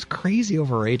think that show's crazy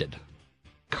overrated.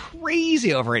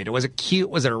 Crazy overrated. Was it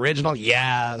cute? Was it original?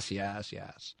 Yes.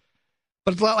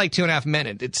 But it's a lot like 2.5 Men.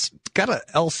 It's got a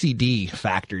LCD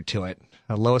factor to it,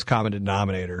 a lowest common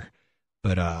denominator,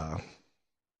 but a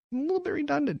little bit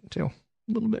redundant too.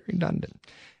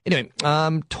 Anyway,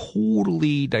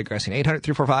 totally digressing.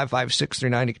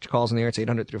 800-345-5639 to get your calls in the air. It's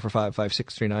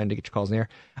 800-345-5639 to get your calls in the air.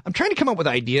 I'm trying to come up with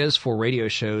ideas for radio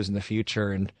shows in the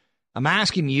future, and I'm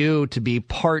asking you to be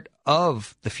part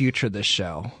of the future of this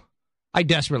show. I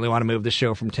desperately want to move the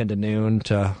show from 10 to noon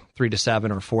to 3 to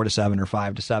 7 or 4 to 7 or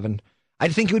 5 to 7. I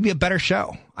think it would be a better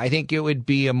show. I think it would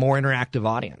be a more interactive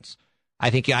audience. I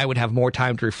think I would have more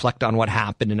time to reflect on what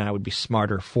happened, and I would be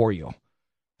smarter for you.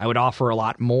 I would offer a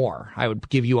lot more. I would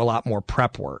give you a lot more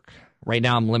prep work. Right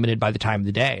now, I'm limited by the time of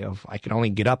the day. I can only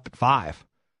get up at 5.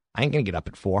 I ain't going to get up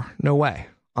at 4. No way.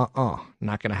 Not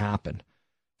going to happen.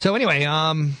 So anyway,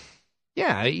 yeah,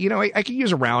 I could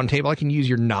use a round table. I can use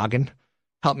your noggin.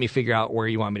 Help me figure out where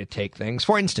you want me to take things.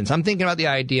 For instance, I'm thinking about the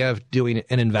idea of doing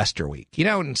an investor week.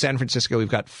 In San Francisco, we've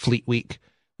got Fleet Week,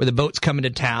 where the boats come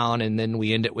into town, and then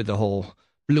we end it with the whole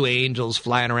Blue Angels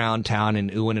flying around town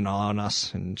and oohing and awing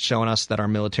us and showing us that our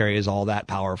military is all that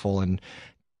powerful. And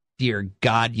dear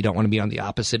God, you don't want to be on the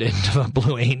opposite end of a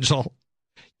Blue Angel.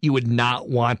 You would not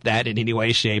want that in any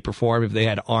way, shape, or form if they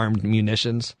had armed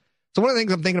munitions. So one of the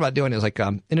things I'm thinking about doing is like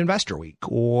an investor week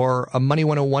or a Money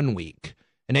 101 week,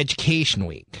 an education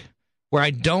week, where I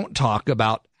don't talk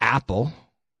about Apple.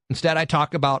 Instead, I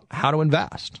talk about how to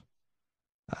invest.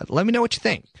 Let me know what you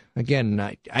think. Again,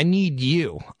 I need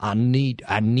you. I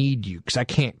need you because I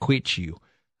can't quit you.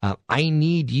 I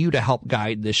need you to help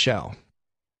guide this show.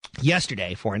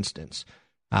 Yesterday, for instance,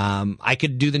 I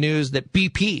could do the news that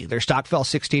BP, their stock fell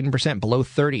 16%, below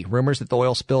 30. Rumors that the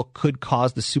oil spill could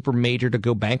cause the super major to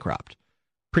go bankrupt.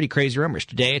 Pretty crazy rumors.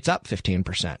 Today, it's up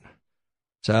 15%.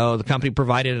 So the company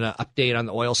provided an update on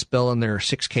the oil spill in their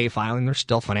 6K filing. They're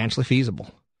still financially feasible.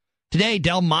 Today,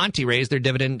 Del Monte raised their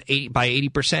dividend by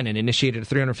 80% and initiated a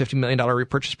 $350 million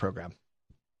repurchase program.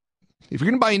 If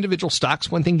you're going to buy individual stocks,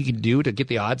 one thing you can do to get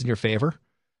the odds in your favor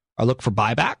are look for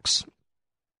buybacks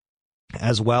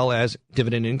as well as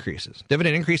dividend increases.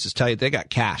 Dividend increases tell you they got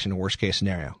cash in a worst-case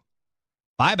scenario.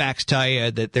 Buybacks tell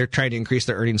you that they're trying to increase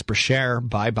their earnings per share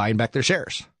by buying back their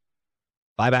shares.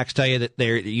 Buybacks tell you that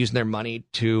they're using their money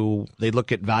they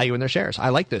look at value in their shares. I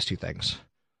like those two things.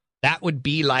 That would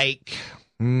be like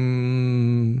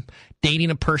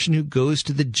dating a person who goes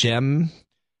to the gym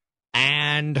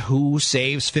and who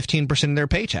saves 15% of their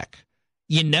paycheck.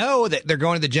 You know that they're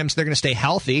going to the gym so they're going to stay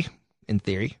healthy, in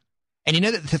theory. And you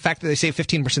know that the fact that they save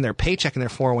 15% of their paycheck in their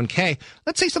 401k,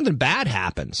 let's say something bad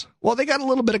happens. Well, they got a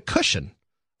little bit of cushion,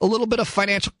 a little bit of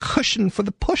financial cushion for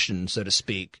the pushing, so to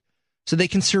speak, so they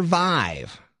can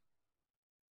survive.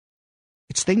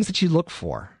 It's things that you look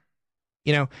for.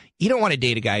 You don't want to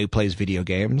date a guy who plays video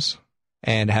games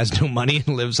and has no money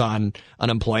and lives on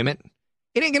unemployment.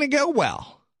 It ain't going to go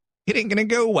well. It ain't going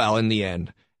to go well in the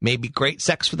end. Maybe great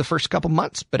sex for the first couple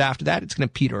months, but after that, it's going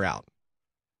to peter out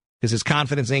because his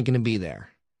confidence ain't going to be there.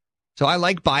 So I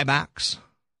like buybacks.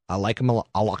 I like them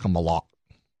a lot.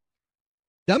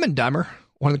 Dumb and Dumber,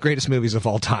 one of the greatest movies of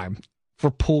all time,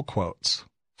 for pull quotes.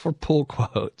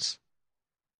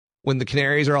 When the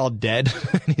canaries are all dead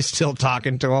and he's still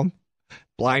talking to them,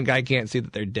 blind guy can't see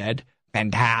that they're dead.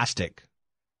 Fantastic.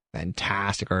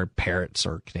 Or parrots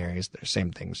or canaries. They're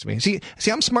same things to me. See,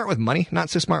 I'm smart with money, not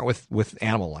so smart with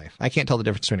animal life. I can't tell the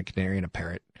difference between a canary and a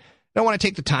parrot. I don't want to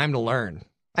take the time to learn.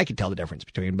 I can tell the difference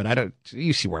between, but I don't.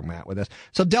 You see where I'm at with this.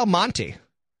 So Del Monte. Do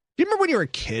you remember when you were a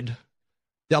kid?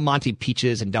 Del Monte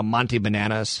peaches and Del Monte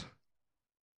bananas.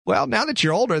 Well, now that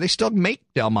you're older, they still make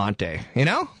Del Monte.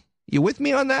 You with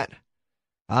me on that?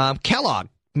 Kellogg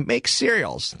makes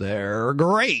cereals. They're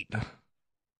great.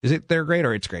 Is it they're great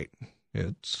or it's great?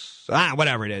 It's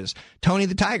whatever it is. Tony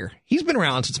the Tiger. He's been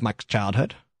around since my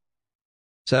childhood.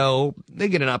 So they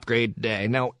get an upgrade today.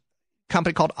 Now, a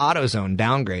company called AutoZone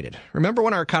downgraded. Remember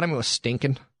when our economy was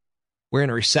stinking? We're in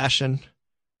a recession.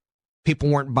 People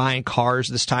weren't buying cars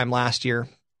this time last year.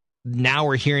 Now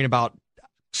we're hearing about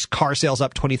car sales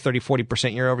up 20, 30,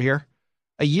 40% year over year.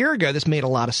 A year ago, this made a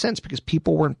lot of sense because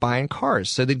people weren't buying cars.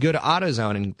 So they'd go to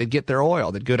AutoZone and they'd get their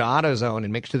oil. They'd go to AutoZone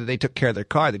and make sure that they took care of their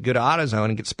car. They'd go to AutoZone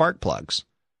and get spark plugs.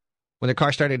 When their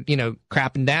car started,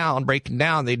 crapping down, breaking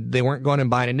down, they weren't going and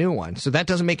buying a new one. So that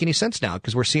doesn't make any sense now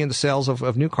because we're seeing the sales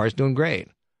of new cars doing great.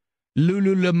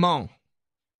 Lululemon.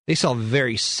 They sell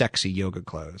very sexy yoga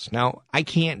clothes. Now, I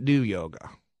can't do yoga.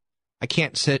 I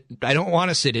can't sit. I don't want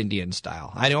to sit Indian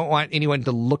style. I don't want anyone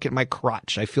to look at my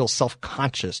crotch. I feel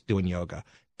self-conscious doing yoga.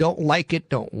 Don't like it.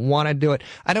 Don't want to do it.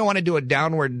 I don't want to do a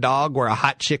downward dog where a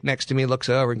hot chick next to me looks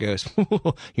over and goes,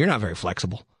 "You're not very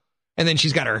flexible." And then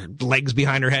she's got her legs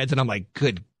behind her head, and I'm like,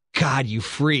 "Good God, you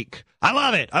freak." I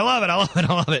love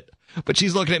it. But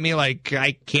she's looking at me like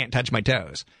I can't touch my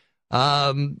toes.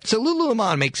 So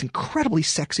Lululemon makes incredibly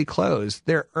sexy clothes.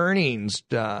 Their earnings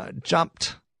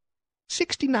jumped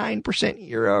 69%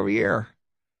 year over year.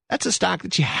 That's a stock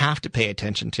that you have to pay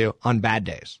attention to on bad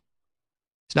days.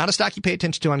 It's not a stock you pay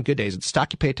attention to on good days. It's a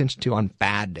stock you pay attention to on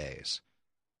bad days.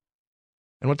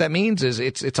 And what that means is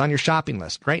it's on your shopping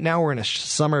list. Right now, we're in a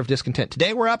summer of discontent.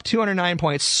 Today, we're up 209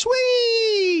 points.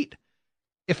 Sweet!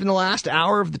 If in the last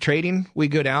hour of the trading, we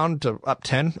go down to up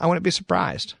 10, I wouldn't be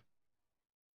surprised.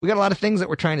 We got a lot of things that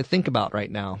we're trying to think about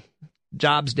right now.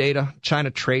 Jobs data,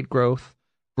 China trade growth,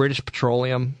 British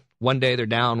Petroleum. One day they're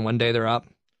down, one day they're up.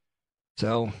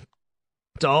 So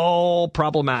it's all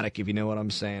problematic, if you know what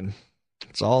I'm saying.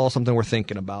 It's all something we're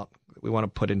thinking about that we want to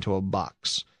put into a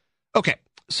box. Okay,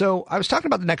 so I was talking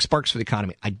about the next sparks for the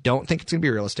economy. I don't think it's going to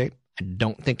be real estate. I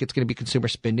don't think it's going to be consumer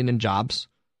spending and jobs.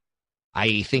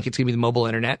 I think it's going to be the mobile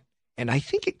internet. And I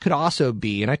think it could also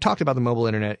be, and I talked about the mobile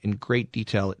internet in great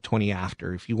detail at 20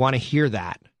 After. If you want to hear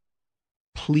that,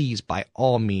 please, by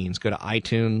all means, go to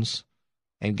iTunes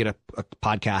and get a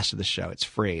podcast of the show. It's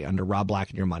free under Rob Black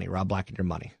and Your Money, Rob Black and Your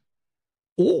Money.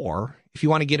 Or if you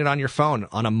want to get it on your phone,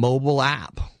 on a mobile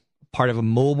app, part of a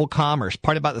mobile commerce,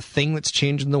 part about the thing that's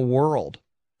changing the world,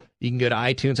 you can go to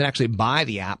iTunes and actually buy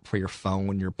the app for your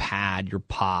phone, your pad, your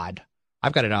pod.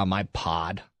 I've got it on my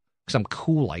pod because I'm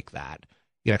cool like that.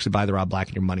 You can actually buy the Rob Black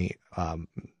and Your Money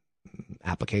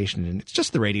application, and it's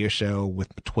just the radio show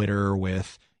with Twitter,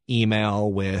 with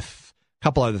email, with a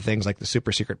couple other things like the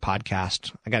Super Secret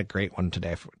Podcast. I got a great one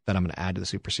today that I'm going to add to the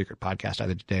Super Secret Podcast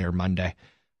either today or Monday.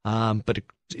 But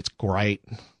it's great.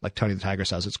 Like Tony the Tiger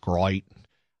says, it's great.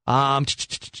 Where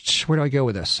do I go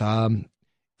with this? The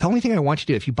only thing I want you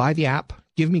to do, if you buy the app,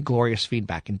 give me glorious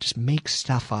feedback and just make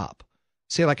stuff up.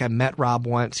 Say like I met Rob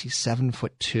once. He's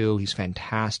 7'2". He's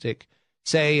fantastic.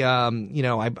 Say,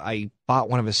 I bought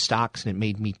one of his stocks and it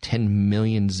made me $10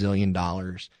 million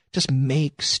zillion. Just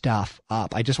make stuff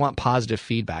up. I just want positive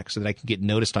feedback so that I can get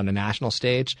noticed on a national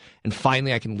stage. And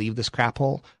finally, I can leave this crap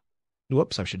hole.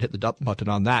 Whoops, I should hit the dump button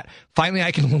on that. Finally,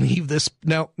 I can leave this.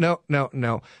 No. Well,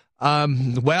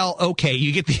 okay,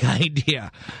 you get the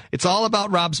idea. It's all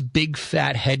about Rob's big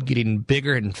fat head getting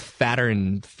bigger and fatter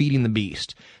and feeding the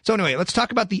beast. So anyway, let's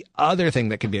talk about the other thing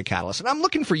that could be a catalyst. And I'm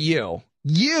looking for you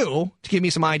to give me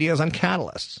some ideas on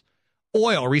catalysts.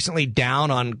 Oil recently down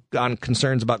on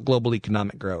concerns about global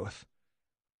economic growth.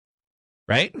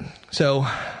 Right? So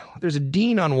there's a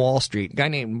dean on Wall Street, a guy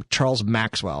named Charles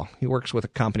Maxwell. He works with a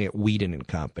company at Wheaton and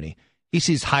Company. He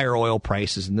sees higher oil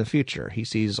prices in the future. He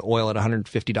sees oil at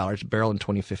 $150 a barrel in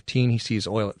 2015. He sees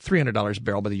oil at $300 a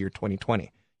barrel by the year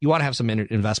 2020. You want to have some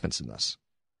investments in this.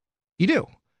 You do.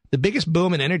 The biggest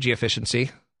boom in energy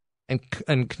efficiency and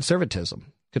conservation,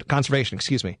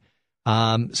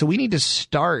 So we need to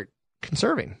start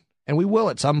conserving, and we will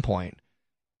at some point.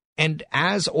 And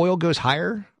as oil goes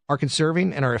higher, our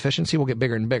conserving and our efficiency will get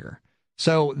bigger and bigger.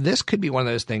 So this could be one of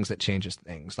those things that changes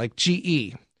things. Like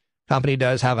GE company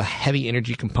does have a heavy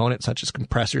energy component, such as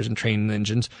compressors and train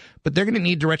engines, but they're going to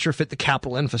need to retrofit the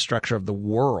capital infrastructure of the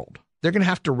world. They're going to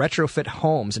have to retrofit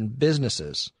homes and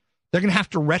businesses. They're going to have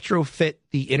to retrofit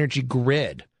the energy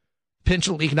grid.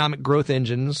 Potential economic growth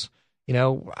engines,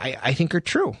 I think are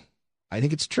true. I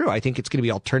think it's true. I think it's going to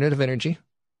be alternative energy.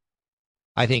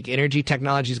 I think energy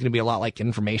technology is going to be a lot like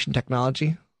information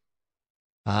technology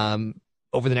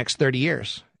over the next 30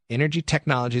 years. Energy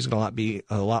technology is going to be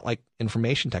a lot like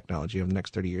information technology over the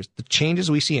next 30 years. The changes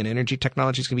we see in energy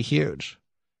technology is going to be huge.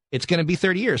 It's going to be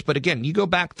 30 years. But again, you go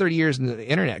back 30 years in the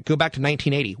internet, go back to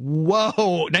 1980. Whoa,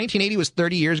 1980 was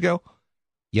 30 years ago?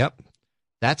 Yep.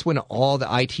 That's when all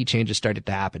the IT changes started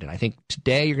to happen. And I think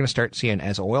today you're going to start seeing,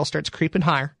 as oil starts creeping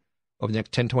higher over the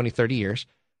next 10, 20, 30 years,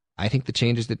 I think the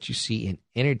changes that you see in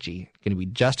energy are going to be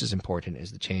just as important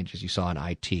as the changes you saw in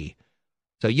IT.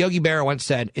 So Yogi Berra once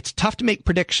said, it's tough to make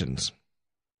predictions,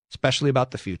 especially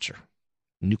about the future.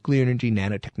 Nuclear energy,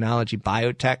 nanotechnology,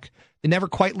 biotech, they never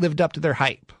quite lived up to their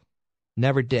hype.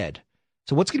 Never did.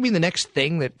 So what's going to be the next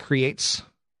thing that creates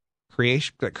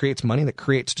money, that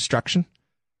creates destruction?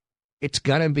 It's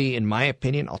going to be, in my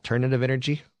opinion, alternative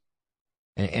energy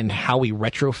and how we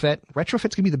retrofit.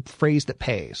 Retrofit's going to be the phrase that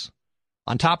pays.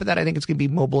 On top of that, I think it's going to be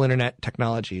mobile internet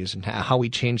technologies and how we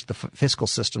change the fiscal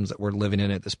systems that we're living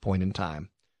in at this point in time.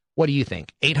 What do you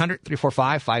think?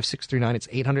 800-345-5639. It's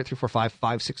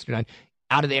 800-345-5639.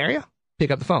 Out of the area? Pick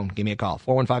up the phone. Give me a call.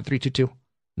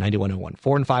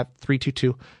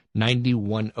 415-322-9101.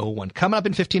 415-322-9101. Coming up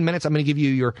in 15 minutes, I'm going to give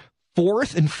you your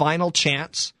fourth and final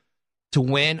chance to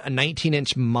win a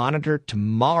 19-inch monitor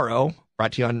tomorrow,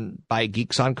 brought to you by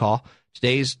Geeks on Call. It's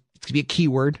going to be a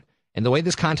keyword. And the way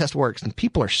this contest works, and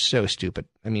people are so stupid.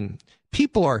 I mean,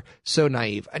 people are so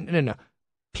naive. No.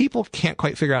 People can't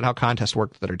quite figure out how contests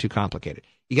work that are too complicated.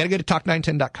 You got to go to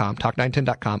talk910.com,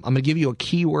 talk910.com. I'm going to give you a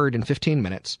keyword in 15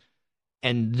 minutes.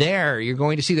 And there you're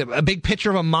going to see a big picture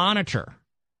of a monitor.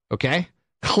 Okay?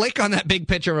 Click on that big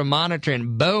picture of a monitor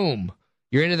and boom,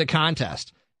 you're into the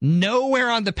contest. Nowhere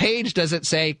on the page does it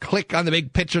say, click on the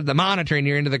big picture of the monitor and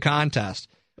you're into the contest.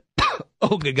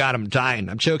 Oh, good God, I'm dying.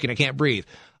 I'm choking. I can't breathe.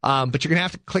 But you're going to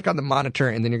have to click on the monitor,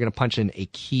 and then you're going to punch in a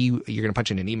key. You're going to punch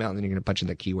in an email, and then you're going to punch in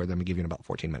the keyword. Then we give you in about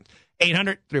 14 minutes.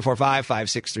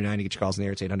 800-345-5639 to get your calls in the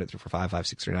air. It's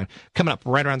 800-345-5639. Coming up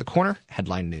right around the corner,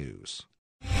 headline news.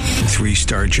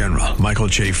 3-star General Michael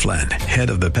J. Flynn, head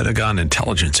of the Pentagon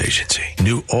Intelligence Agency,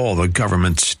 knew all the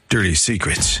government's dirty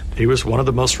secrets. He was one of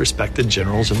the most respected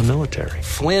generals in the military.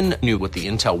 Flynn knew what the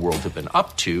intel world had been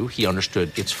up to. He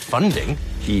understood its funding.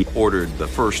 He ordered the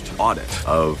first audit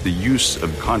of the use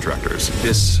of contractors.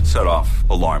 This set off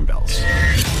alarm bells.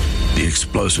 The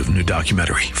explosive new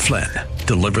documentary, Flynn,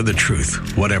 Deliver the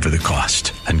Truth, Whatever the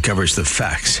Cost, uncovers the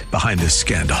facts behind this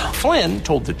scandal. Flynn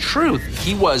told the truth.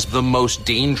 He was the most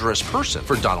dangerous person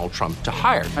for Donald Trump to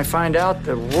hire. I find out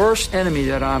the worst enemy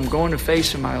that I'm going to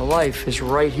face in my life is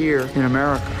right here in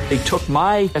America. They took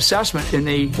my assessment and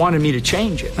they wanted me to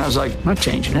change it. And I was like, I'm not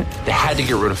changing it. They had to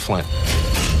get rid of Flynn.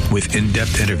 With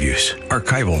in-depth interviews,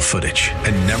 archival footage,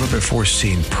 and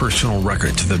never-before-seen personal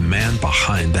records of the man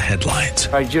behind the headlines.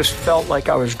 I just felt like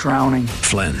I was drowning.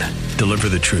 Flynn, Deliver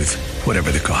the Truth, Whatever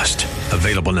the Cost.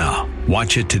 Available now.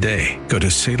 Watch it today. Go to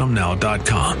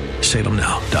salemnow.com.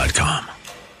 salemnow.com.